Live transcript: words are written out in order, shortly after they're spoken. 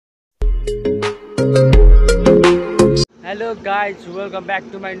Hello guys, welcome back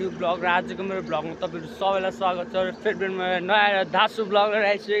to my new blog. र आजको मेरो ब्लगमा तपाईँहरू सबैलाई स्वागत छ। फेरि मेरो नयाँ धासु ब्लग लिएर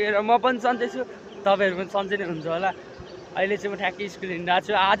आइसकेँ र म पनि सन्चै छु, तपाईँहरू पनि सन्चै नै हुन्छ होला। अहिले चाहिँ म ठ्याक्कै स्कुल हिँडिरहेको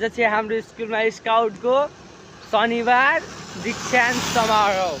छु। आज चाहिँ हाम्रो स्कुलमा स्काउटको शनिबार दिक्षान्त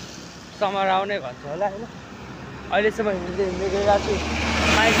समारोह नै भन्छ होला होइन। अहिले चाहिँ म हिँड्दै गइरहेको छु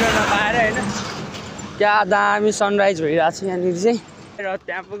माइक्रो नपाएर होइन। क्या दामी सनराइज भइरहेको छ यहाँनिर चाहिँ। र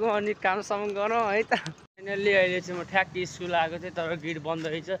त्यहाँ पुग्यो अनि कामसम्म गरौँ है त। फाइनल्ली अहिले चाहिँ म ठ्याक्कै स्कुल आएको थिएँ, तर गेट बन्द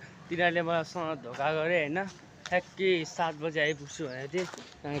रहेछ। तिनीहरूले मलाई धोका गरे होइन। ठ्याक्कै 7 बजी आइपुग्छु भनेको थिएँ।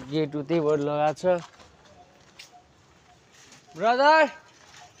 त्यहाँ गेट उतैबाट लगाएको छ ब्रदर।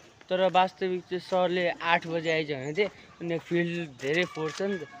 तर वास्तविक चाहिँ सरले 8 बजी आइज भनेको थिएँ। अनि फिल्ड धेरै फोहोर छ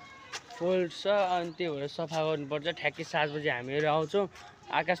नि त, फोल्ड छ, अनि त्यो भएर सफा गर्नुपर्छ। ठ्याक्कै 7 बजी हामीहरू आउँछौँ।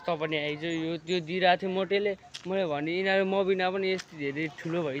 आकाश त पनि आइज यो त्यो दिइरहेको थियो मोटेले। मैले भने यिनीहरू म बिना पनि यस्तो धेरै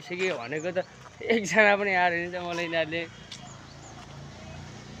ठुलो भइसक्यो भनेको त एकजना पनि आएर नि त मलाई यिनीहरूले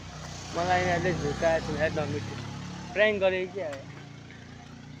झुकाएको थियो यार। नमिठो प्र्याङ्क गरेको क्या।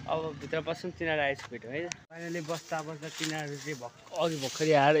 अब भित्र बस्छौँ, तिनीहरू आइसक्यो है। फाइनली बस्दा तिनीहरू चाहिँ अघि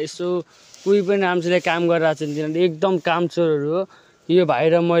भर्खरै आएर यसो कोही पनि राम्रोसित काम गरिरहेको छ। तिनीहरू एकदम कामचोरहरू हो। यो भाइ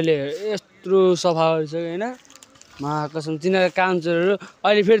र मैले यत्रो सफा गरिसक्यो होइन। कसम तिनीहरू कामचोरहरू।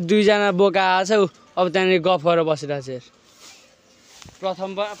 अहिले फेरि 2जना बोका आएको छ। अब त्यहाँनिर गफ गरेर बसिरहेको छ।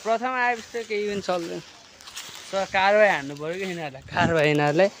 प्रथम आएपछि त केही पनि चल्दैन। तर कारवाही हान्नु पऱ्यो कि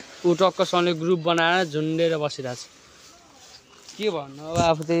यिनीहरूलाई ऊ टक्कसँगले ग्रुप बनाएर झुन्डेर बसिरहेको छ। के भन्नु अब,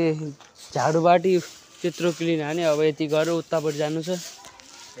 आफू चाहिँ झाडुबाटी त्यत्रो क्लिन हाने। अब यति गरेर उतापट्टि जानु छ।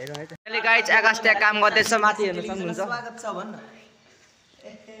 हेरौँ है त। अहिले गाइज आकाश त्यहाँ काम गर्दैछ, माथि हेर्नु सक्नुहुन्छ।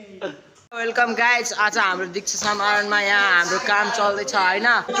 Welcome guys. आज हाम्रो दीक्षा समारोहमा यहाँ हाम्रो काम चल्दैछ होइन।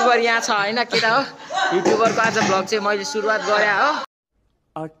 युट्युबर यहाँ छ होइन, केटा हो युट्युबरको। आज भ्लग चाहिँ मैले सुरुवात गरेँ हो।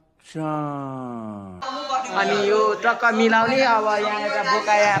 अच्छा, अनि यो टक्क मिलाउने। अब यहाँ एउटा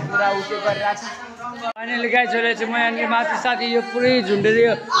बोका यहाँ पुरा उयो गरिरहेको छ। फाइनली गाइजहरूले चाहिँ म यहाँनिर माथि साथी यो पुरै झुन्डेर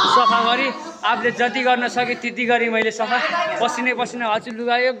यो सफा गरेँ। आफूले जति गर्न सकेँ त्यति गरेँ मैले सफा। पसिनै हजुर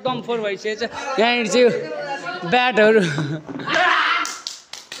लुगा एकदम फोहोर भइसकेको छ। यहाँनिर चाहिँ ब्याटहरू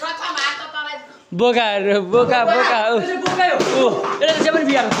बोका यसले पनि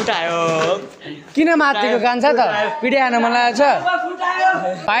बिहान फुटायो। किन माथिको कान्छ त पिडे खान मन लागेको छ।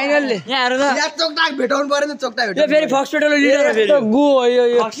 फाइनल्ली यहाँ हेर न, चोकटाक भेटाउनु पर्यो नि। चोकटाक भेटाउनु फेरि हस्पिटल लिडर हो। फेरि गु हो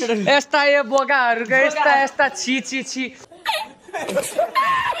यो यस्ता यो बोकाहरूको यस्ता छी।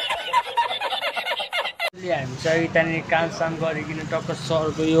 हामी चाहिँ त्यहाँनिर कामसाम गरिकन टक्क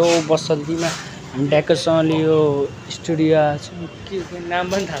सरको यो बसन्तीमा हामी ट्याक्कसँगले यो स्टुडियो छ। के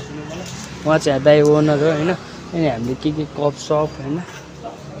नाम पनि थाहा छैन मलाई। उहाँ चाहिँ दाइ ओनर हो होइन। अनि हामीले के कप सप होइन।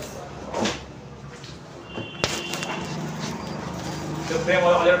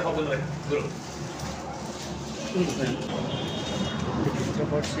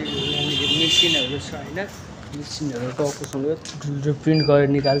 मेसिनहरू छ होइन। मेसिनहरू टक्कसँग ठुल्ठुलो प्रिन्ट गरेर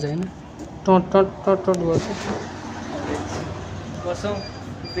निकाल्छ होइन। टट गर्छ। बसौँ।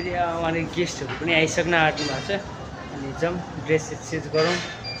 फेरि उहाँले गेस्टहरू पनि आइसक्न आँट्नु भएको छ। अनि जाउँ ड्रेस चेन्ज गरौँ।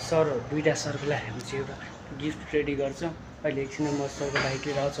 दुईवटा सरको लागि हामी चाहिँ एउटा गिफ्ट रेडी गर्छौँ। अहिले एकछिन म सरको लागि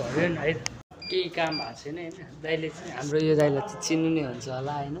लिएर आउँछु हरे है। केही काम भएको छैन होइन। दाइले चाहिँ हाम्रो यो दाइलाई चाहिँ चिन्नु नै हुन्छ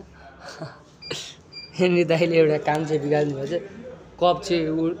होला होइन। यहाँनिर दाइले एउटा काम चाहिँ बिगार्नु भएको छ। कप चाहिँ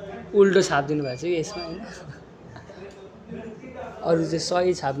उल्टो छापिदिनु भएको छ कि यसमा होइन। अरू चाहिँ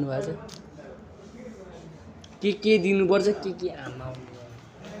सही छाप्नु भएको छ। के दिनुपर्छ के आमा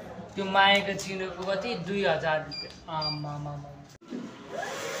त्यो मायाको चिनोको कति 2000 रुपियाँ। आमा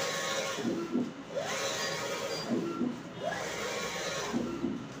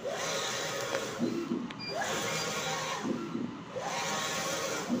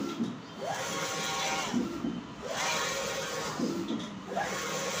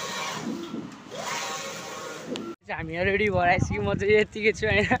हामी रेडी भएर आइसक्यो। म चाहिँ यतिकै छु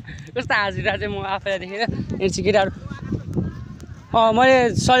होइन। कस्तो हाँसिरहेको चाहिँ म आफैलाई देखेर। यहाँ चाहिँ केटाहरू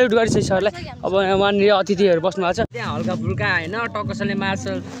मैले सल्युट गरेँ सरलाई। अब वहाँनिर अतिथिहरू बस्नु भएको छ। त्यहाँ हल्का फुल्का होइन टक्कसँगले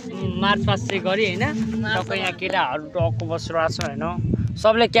मार्चपास्ट चाहिँ गरेँ होइन। टक्क यहाँ केटाहरू टक्क बसिरहेको छ होइन।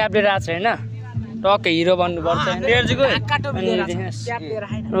 सबले क्याप लिएर आएको छ होइन। टक्क हिरो बन्नुपर्छ होइन।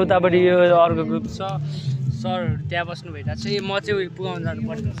 उतापट्टि यो अर्को ग्रुप छ। सरहरू त्यहाँ बस्नु भइरहेको छ। म चाहिँ पुगाउनु जानु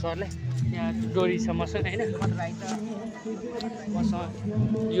पर्छ सरलाई। यहाँ डोरी छ मसँग होइन। मसँग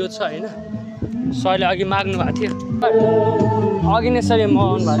यो छ होइन। सरले अघि माग्नु भएको थियो। अघि नै सर म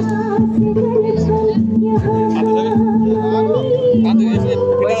आउनु भएको थियो।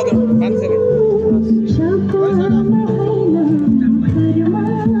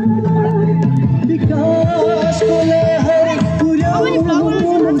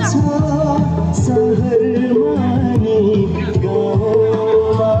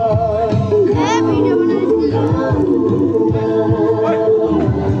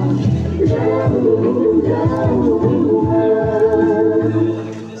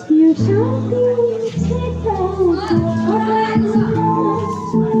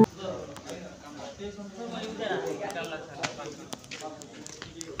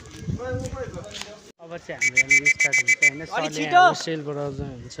 छिटो सेलबाट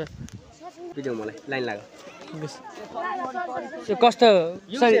चाहिँ हुन्छ भिडियो मलाई लाइन लाग्यो त्यो कस्तो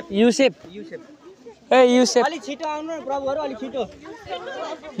युसेप ए युसेप अलि छिटो आउनु न प्रभुहरु अलि छिटो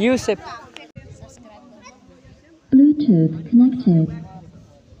युसेप Bluetooth connected.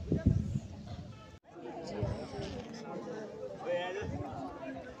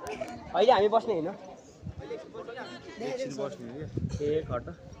 अहिले हामी बस्ने हैन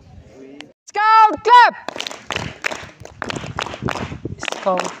Scout clap!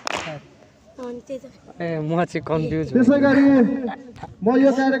 Scout clap. ए म चाहिँ कन्फ्युज त्यसैगरी म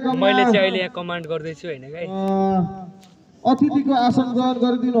यो कार्यक्रममा मैले चाहिँ अहिले यहाँ कमान्ड गर्दै छु हैन गाइस अतिथिको आसन ग्रहण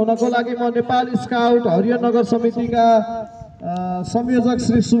गरिदिनु हुनको लागि म नेपाली स्काउट हरियो नगर समितिका संयोजक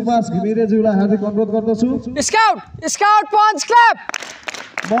श्री सुभाष घिमिरेज्यूलाई हार्दिक अनुरोध गर्दछु स्काउट पंच क्लब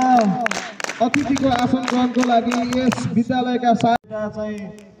म अतिथिको आसन ग्रहणको लागि यस विद्यालयका चाहिँ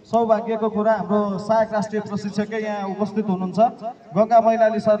सौभाग्यको कुरा हाम्रो सहायक राष्ट्रिय प्रशिक्षकै यहाँ उपस्थित हुनुहुन्छ गंगा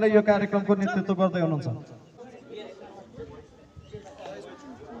मैनाली सरले यो कार्यक्रमको नेतृत्व गर्दै हुनुहुन्छ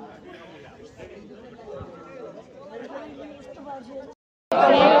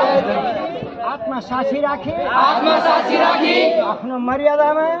आत्मा साक्षी राखी आफ्नो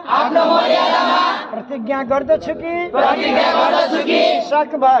मर्यादामा प्रतिज्ञा गर्दछु कि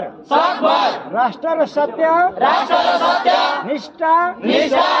सकभर राष्ट्र र सत्य निष्ठा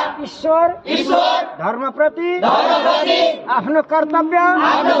ईश्वर धर्मप्रति आफ्नो कर्तव्य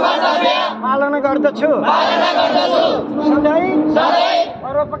पालन गर्दछु सधैँ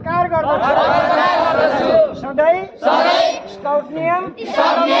परोपकार गर्दछु सधैँ स्काउट नियम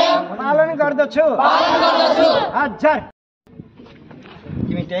पालन गर्दछु हजार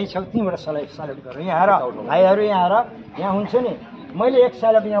तिमी त्यही छौ तिमीबाट सलेक्ट गर यहाँ हेर भाइहरू यहाँ हेर यहाँ हुन्छ नि मैले एक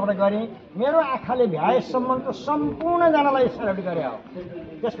सेलेक्ट यहाँबाट गरेँ मेरो आँखाले भ्याएसम्मको सम्पूर्णजनालाई सेलेक्ट गरे हो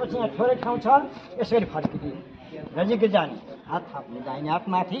त्यसपछि यहाँ थोरै ठाउँ छ यसरी फर्किदिए नजिकै जाने हात थाप्ने दाहिने हात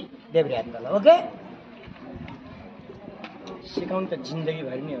माथि देब्रे हात तल ओके सिकाउनु त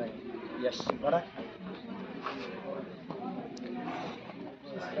जिन्दगीभरि नै हो यसबाट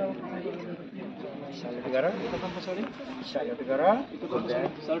सेलेक्ट गर सेलेक्ट गर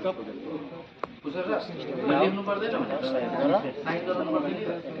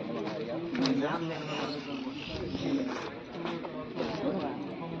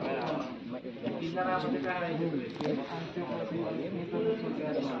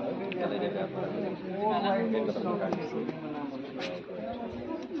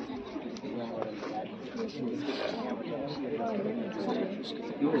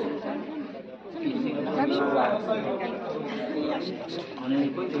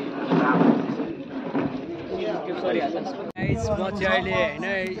गाइस म चाहिँ अहिले हैन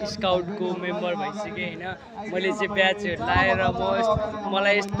स्काउटको मेम्बर भइसकेँ हैन मैले चाहिँ ब्याचहरू लाएर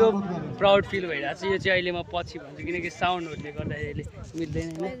मलाई यस्तो प्राउड फिल भइरहेको छ यो चाहिँ अहिले म पछि भन्छु किनकि साउन्डहरूले गर्दाखेरि मिल्दैन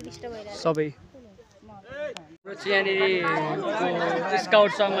हैन सबै हाम्रो चाहिँ यहाँनिर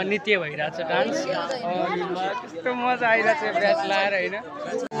स्काउटसँग नृत्य भइरहेको छ डान्स अनि कस्तो मजा आइरहेको छ ब्याच लाएर हैन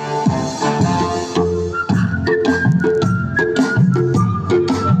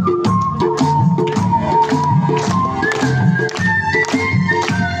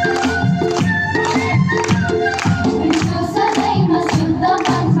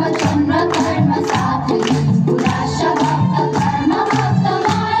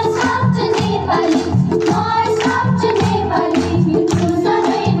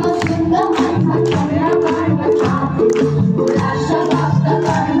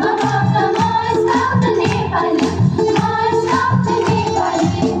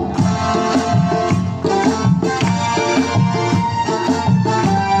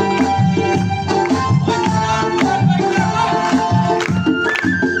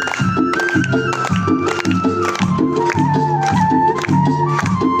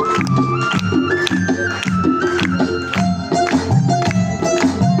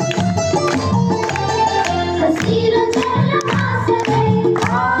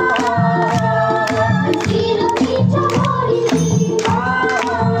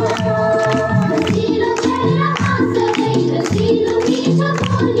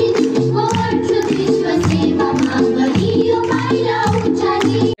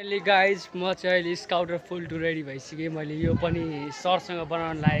गाइज म चाहिँ अहिले स्काउट र फुल टु रेडी भइसकेँ मैले यो पनि सरसँग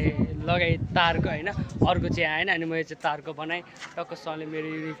बनाउनलाई लगाएँ तारको हैन अर्को चाहिँ आएन अनि मैले चाहिँ तारको बनाएँ टक्क सरले मेरो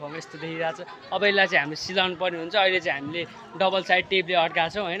युनिफर्म यस्तो देखिरहेको छ अब यसलाई चाहिँ हामीले सिलाउनु पर्ने हुन्छ अहिले चाहिँ हामीले डबल साइड टेपले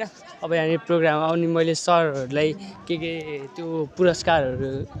अड्काएको छौँ हैन अब यहाँ प्रोग्राम आउने मैले सरहरूलाई के त्यो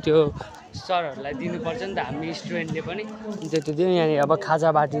पुरस्कारहरू त्यो सरहरूलाई दिनुपर्छ नि त हामी स्टुडेन्टले पनि त्यो दियो यहाँनिर अब खाजा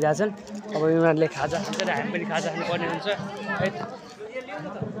बाटिरहेछन् अब उनीहरूले खाजा खान्छ र हामी पनि खाजा खानुपर्ने हुन्छ है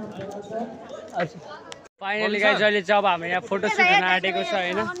फाइनली गाइज अहिले चाहिँ अब हामी यहाँ फोटोसुट गर्न आँटेको छ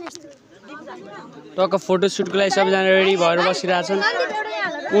होइन टक्क फोटोसुटको लागि सबैजना रेडी भएर बसिरहेको छन्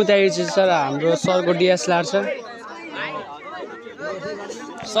उताखेरि चाहिँ सर हाम्रो सरको डिएसएलआर छ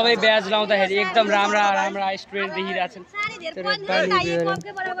सबै ब्याज लाउँदाखेरि एकदम राम्रा राम्रा स्टुडेन्ट देखिरहेको छन्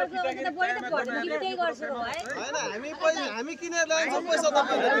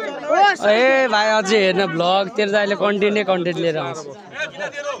ए भाइ अझै हेर्न भ्लग तेरो त अहिले कन्टेन्ट लिएर आउँछ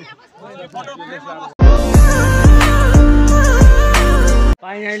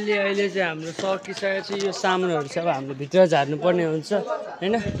फाइनल्ली अहिले चाहिँ हाम्रो सकिसकेको छ यो सामानहरू चाहिँ अब हाम्रो भित्र झार्नुपर्ने हुन्छ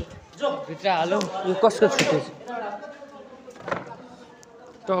होइन भित्र हालौँ यो कसको छुट्यो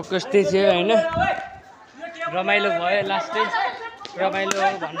टक्कै थियो होइन रमाइलो भयो लास्टै रमाइलो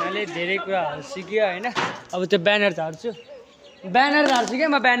भन्नाले धेरै कुराहरू सिक्यो होइन अब त्यो ब्यानर झार्छु क्या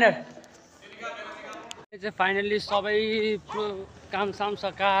म ब्यानर चाहिँ फाइनल्ली सबै कामसाम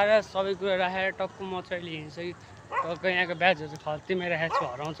सकाएर सबै कुरा राखेर टक्क म चाहिँ हिँड्छु टक्क यहाँको ब्याजहरू चाहिँ खत्तीमै राखेको छु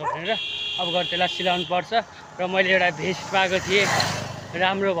हराउँछ भनेर अब गएर त्यसलाई सिलाउनु पर्छ र मैले एउटा भेस्ट पाएको थिएँ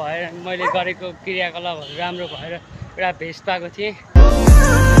राम्रो भएर मैले गरेको क्रियाकलापहरू राम्रो भएर एउटा भेस्ट पाएको थिएँ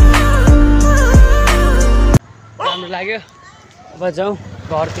राम्रो लाग्यो अब जाउँ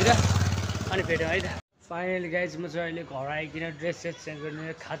घरतिर अनि भेटौँ है त फाइनली गाइज म चाहिँ अहिले घर आइकन ड्रेस चेन्ज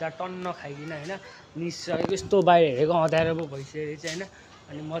गर्ने खाजा टन्न खाइकन होइन निस्केको यस्तो बाहिर हेरेको अँध्यारो पो भइसकेको चाहिँ होइन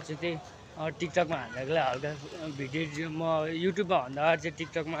अनि म चाहिँ त्यही टिकटकमा हाल्दाको लागि हल्का भिडियो म युट्युबमा भन्दा चाहिँ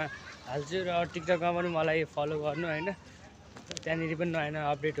टिकटकमा हाल्छु र टिकटकमा पनि मलाई फलो गर्नु होइन त्यहाँनिर पनि नयाँ नयाँ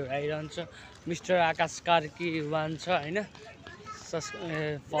अपडेटहरू आइरहन्छ मिस्टर आकाश कार्की 1 छ होइन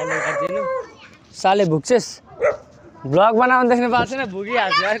फलो गरिदिनु साले भुक्छेस् भ्लग बनाउनु देख्नु पाएको छैन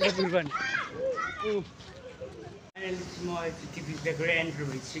भुगिहाल्छु यार कति पनि म टिभी देखिएर एन्ट्री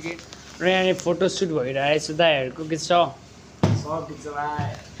भइसकेँ र यहाँनिर फोटोसुट भइरहेको छ दाईहरूको के छ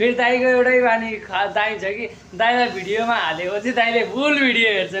फेरि दाईको एउटै बानी दाई छ कि दाईलाई भिडियोमा हालेको चाहिँ दाईले फुल भिडियो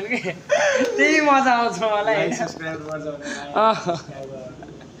हेर्छन् कि त्यही मजा आउँछ मलाई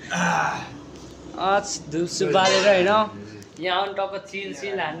धुप्सु बालेर होइन यहाँ आउनु टक्क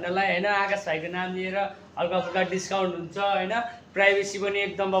चिल हान्नलाई होइन आकाश भाइको नाम लिएर हल्का फुल्का डिस्काउन्ट हुन्छ होइन प्राइभेसी पनि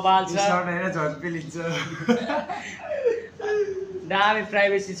एकदम बबाल छ दामी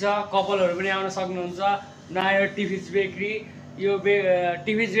प्राइभेसी छ कपालहरू पनि आउन सक्नुहुन्छ नयाँ टिफिज बेकरी यो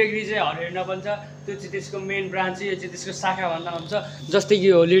टिफिज बेकरी चाहिँ हरियाणा पनि छ त्यो चाहिँ त्यसको मेन ब्रान्च यो चाहिँ त्यसको शाखा भन्दा हुन्छ जस्तै कि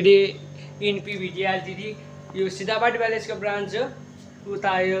होलिडे एनपिभिटी एलटिडी यो सिधापाटी प्यालेसको ब्रान्च हो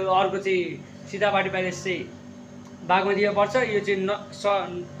उता यो अर्को चाहिँ सिधापाटी प्यालेस चाहिँ बागमतीमा पर्छ यो चाहिँ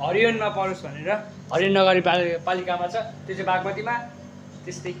हरियाणमा परोस् भनेर हरियाण नगरपालिकामा छ त्यो चाहिँ बागमतीमा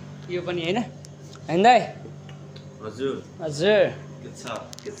त्यस्तै यो पनि होइन होइन दाइ हजुर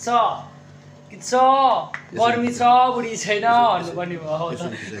के छ गर्मी छ बुढी छैन भन्नुपर्ने भयो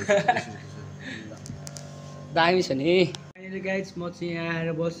दामी छ नि अहिले गाइज म चाहिँ यहाँ आएर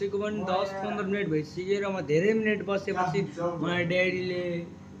बसेको पनि 10-15 मिनट भइसक्यो र म धेरै मिनट बसेपछि मलाई ड्याडीले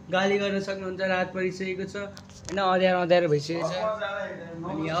गाली गर्न सक्नुहुन्छ रात परिसकेको छ होइन अँध्यारो भइसकेको छ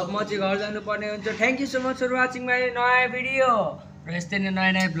अनि अब म चाहिँ घर जानुपर्ने हुन्छ thank you so much for watching my नयाँ भिडियो र यस्तै नै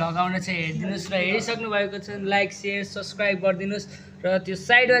नयाँ भ्लग आउन चाहिँ हेरिदिनुहोस् र हेरिसक्नु भएको छ लाइक सेयर सब्सक्राइब गरिदिनुहोस् र त्यो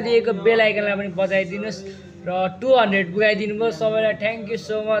साइडमा दिएको बेल आइकनलाई पनि बजाइदिनुहोस् र 200 पुगाइदिनु भयो सबैलाई थ्याङ्क यू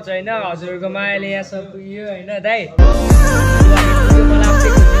सो मच होइन हजुरहरूको मायाले यहाँसम्म पुग्यो होइन दाइ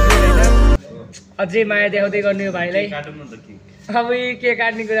अझै माया देखाउँदै गर्नु यो भाइलाई अब के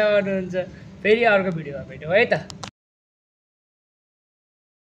काट्ने कुरा गर्नुहुन्छ फेरि अर्को भिडियोमा भेटौँ है त।